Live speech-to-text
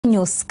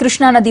News.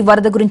 కృష్ణానది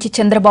వరద గురించి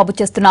చంద్రబాబు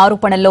చేస్తున్న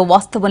ఆరోపణల్లో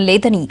వాస్తవం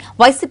లేదని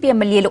వైసీపీ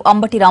ఎమ్మెల్యేలు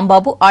అంబటి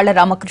రాంబాబు, ఆళ్ల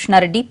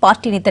రామకృష్ణారెడ్డి,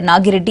 పార్టీ నేత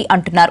నాగిరెడ్డి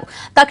అంటున్నారు.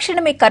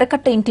 తక్షణమే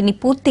కరకట్ట ఇంటిని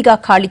పూర్తిగా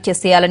ఖాళీ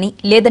చేసేయాలని,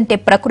 లేదంటే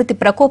ప్రకృతి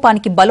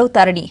ప్రకోపానికి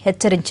బలవుతారని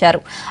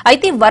హెచ్చరించారు.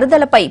 అయితే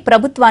వరదలపై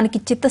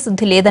ప్రభుత్వానికి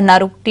చిత్తశుద్ది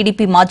లేదన్నారు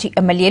టీడీపీ మాజీ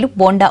ఎమ్మెల్యేలు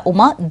బోండా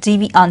ఉమా,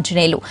 జీవి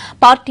ఆంజనేయులు,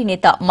 పార్టీ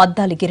నేత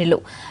మద్దాలి గిరిలు.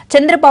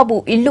 చంద్రబాబు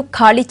ఇళ్లు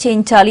ఖాళీ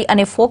చేయించాలి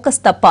అనే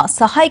ఫోకస్ తప్ప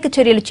సహాయక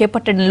చర్యలు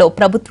చేపట్టడంలో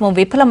ప్రభుత్వం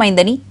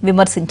విఫలమైందని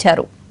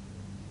విమర్శించారు.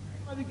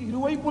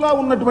 ఇరువైపులా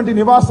ఉన్నటువంటి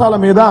నివాసాల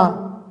మీద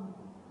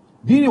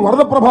దీని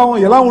వరద ప్రభావం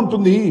ఎలా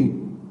ఉంటుంది,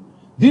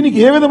 దీనికి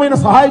ఏ విధమైన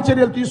సహాయ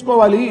చర్యలు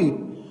తీసుకోవాలి,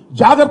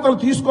 జాగ్రత్తలు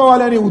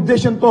తీసుకోవాలి అనే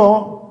ఉద్దేశంతో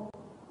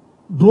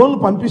డ్రోన్లు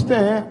పంపిస్తే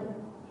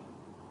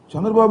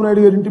చంద్రబాబు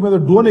నాయుడు గారి ఇంటి మీద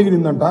డ్రోన్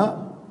ఎగిరిందంట.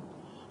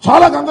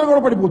 చాలా గందరగోళ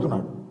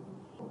పడిపోతున్నాడు.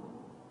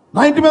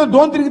 నా ఇంటి మీద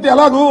డ్రోన్ తిరిగితే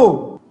ఎలాగూ,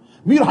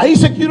 మీరు హై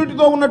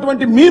సెక్యూరిటీతో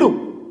ఉన్నటువంటి మీరు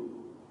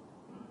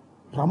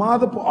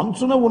ప్రమాదపు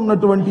అంచున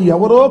ఉన్నటువంటి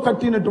ఎవరో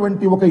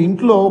కట్టినటువంటి ఒక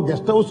ఇంట్లో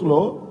గెస్ట్ హౌస్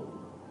లో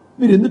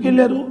మీరు ఎందుకు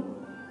వెళ్ళారు?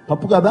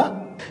 తప్పు కదా?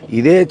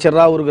 ఇదే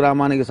చిర్రావూరు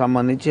గ్రామానికి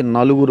సంబంధించి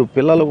 4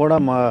 పిల్లలు కూడా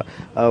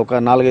ఒక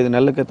 4-5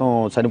 నెలల క్రితం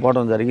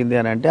చనిపోవడం జరిగింది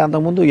అని అంటే,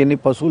 అంతకుముందు ఎన్ని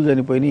పశువులు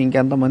చనిపోయినాయి,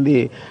 ఇంకెంతమంది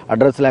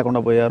అడ్రస్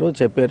లేకుండా పోయారో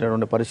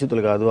చెప్పేటటువంటి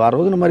పరిస్థితులు కాదు. ఆ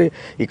రోజున మరి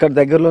ఇక్కడ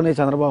దగ్గరలోనే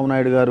చంద్రబాబు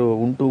నాయుడు గారు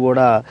ఉంటూ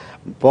కూడా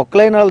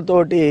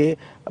పొక్లైనలతోటి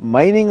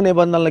మైనింగ్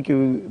నిబంధనలకి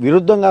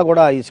విరుద్ధంగా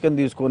కూడా ఇసుకను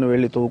తీసుకొని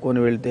వెళ్ళి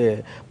తవ్వుకొని వెళ్తే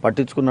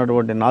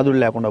పట్టించుకున్నటువంటి నాదుడు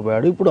లేకుండా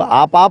పోయాడు. ఇప్పుడు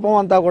ఆ పాపం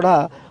అంతా కూడా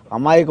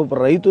అమాయకపు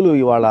రైతులు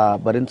ఇవాళ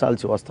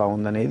భరించాల్సి వస్తూ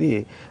ఉందనేది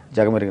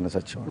జగమెరిగిన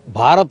సత్యం.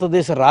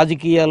 భారతదేశ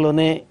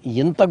రాజకీయాల్లోనే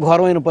ఇంత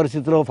ఘోరమైన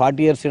పరిస్థితిలో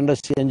 40 years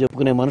ఇండస్ట్రీ అని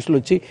చెప్పుకునే మనుషులు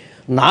వచ్చి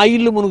నా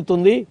ఇల్లు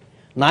మునుగుతుంది,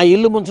 నా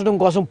ఇల్లు ముంచడం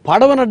కోసం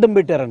పడవను అడ్డం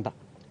పెట్టారంట.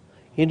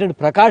 ఏంటంటే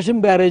ప్రకాశం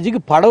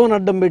బ్యారేజీకి పడవను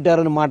అడ్డం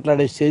పెట్టారని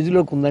మాట్లాడే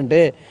స్టేజ్లోకి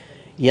ఉందంటే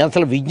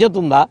అసలు విజ్ఞత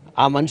ఉందా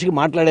ఆ మనిషికి?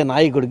 మాట్లాడే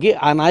నాయకుడికి,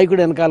 ఆ నాయకుడు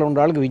వెనకాల ఉన్న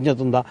వాళ్ళకి విజ్ఞత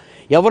ఉందా?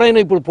 ఎవరైనా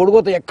ఇప్పుడు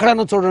పొడుగోత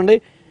ఎక్కడైనా చూడండి,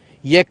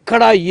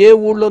 ఎక్కడ ఏ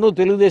ఊళ్ళోనూ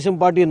తెలుగుదేశం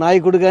పార్టీ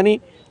నాయకుడు కానీ,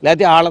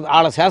 లేకపోతే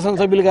వాళ్ళ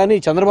శాసనసభ్యులు కానీ,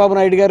 చంద్రబాబు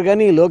నాయుడు గారు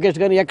కానీ, లోకేష్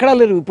కానీ ఎక్కడా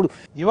లేరు. ఇప్పుడు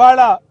ఇవాళ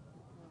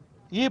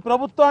ఈ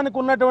ప్రభుత్వానికి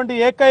ఉన్నటువంటి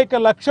ఏకైక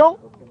లక్ష్యం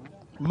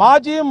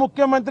మాజీ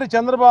ముఖ్యమంత్రి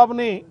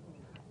చంద్రబాబుని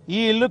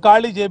ఈ ఇల్లు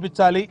ఖాళీ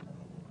చేపించాలి.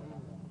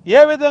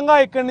 ఏ విధంగా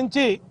ఇక్కడి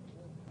నుంచి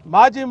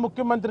మాజీ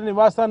ముఖ్యమంత్రి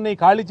నివాసాన్ని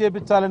ఖాళీ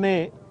చేపించాలని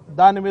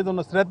దాని మీద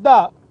ఉన్న శ్రద్ధ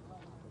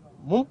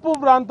ముంపు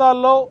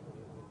ప్రాంతాల్లో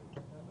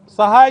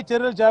సహాయ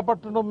చర్యలు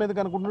చేపట్టడం మీద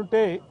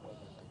కనుకుంటుంటే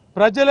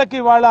ప్రజలకి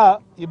వాళ్ళ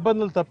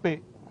ఇబ్బందులు తప్పే.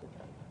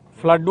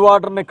 ఫ్లడ్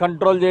వాటర్ని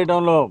కంట్రోల్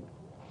చేయడంలో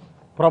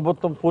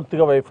ప్రభుత్వం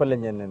పూర్తిగా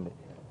వైఫల్యం చెందింది.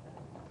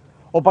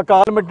 ఒక పక్క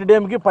ఆల్మట్టి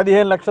డ్యామ్కి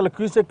 15 లక్షల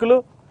క్యూసెక్కులు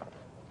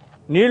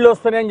నీళ్లు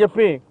వస్తాయని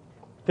చెప్పి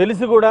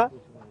తెలిసి కూడా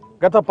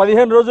గత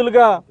 15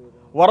 రోజులుగా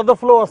వరద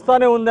ఫ్లో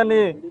వస్తానే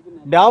ఉందని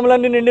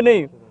డ్యాములన్నీ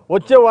నిండినాయి.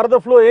 వచ్చే వరద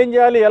ఫ్లో ఏం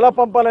చేయాలి, ఎలా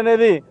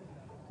పంపాలనేది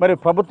మరి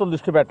ప్రభుత్వం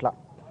దృష్టి పెట్టాల.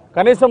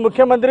 కనీసం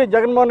ముఖ్యమంత్రి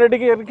జగన్మోహన్ రెడ్డి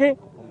గారికి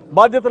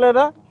బాధ్యత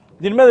లేదా?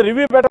 దీని మీద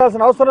రివ్యూ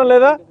పెట్టాల్సిన అవసరం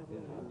లేదా?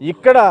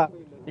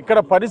 ఇక్కడ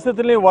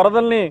పరిస్థితుల్ని,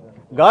 వరదల్ని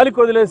గాలికి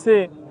వదిలేసి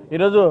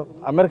ఈరోజు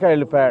అమెరికా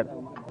వెళ్ళిపోయాడు.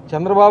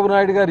 చంద్రబాబు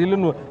నాయుడు గారు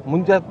ఇల్లును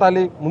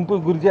ముంచెత్తాలి,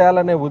 ముంపుకు గురి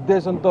చేయాలనే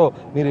ఉద్దేశంతో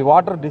మీరు ఈ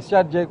వాటర్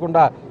డిశ్చార్జ్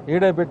చేయకుండా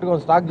ఏడే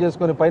పెట్టుకొని స్టాక్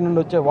చేసుకొని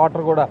పైనుండి వచ్చే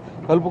వాటర్ కూడా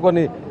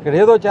కలుపుకొని ఇక్కడ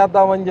ఏదో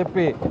చేద్దామని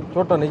చెప్పి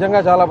చూడటం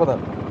నిజంగా చాలా బాధ.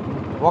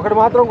 ఒకటి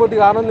మాత్రం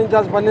కొద్దిగా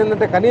ఆనందించాల్సిన పని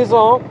ఏంటంటే,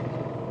 కనీసం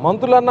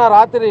మంత్రులన్నా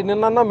రాత్రి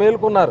నిన్నన్నా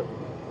మేలుకున్నారు.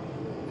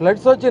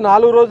 ఫ్లడ్స్ వచ్చి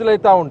 4 రోజులు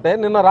అవుతా ఉంటే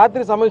నిన్న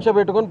రాత్రి సమీక్ష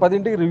పెట్టుకొని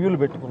 10ంటికి రివ్యూలు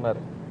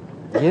పెట్టుకున్నారు.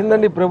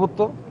 ఏందండి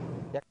ప్రభుత్వం?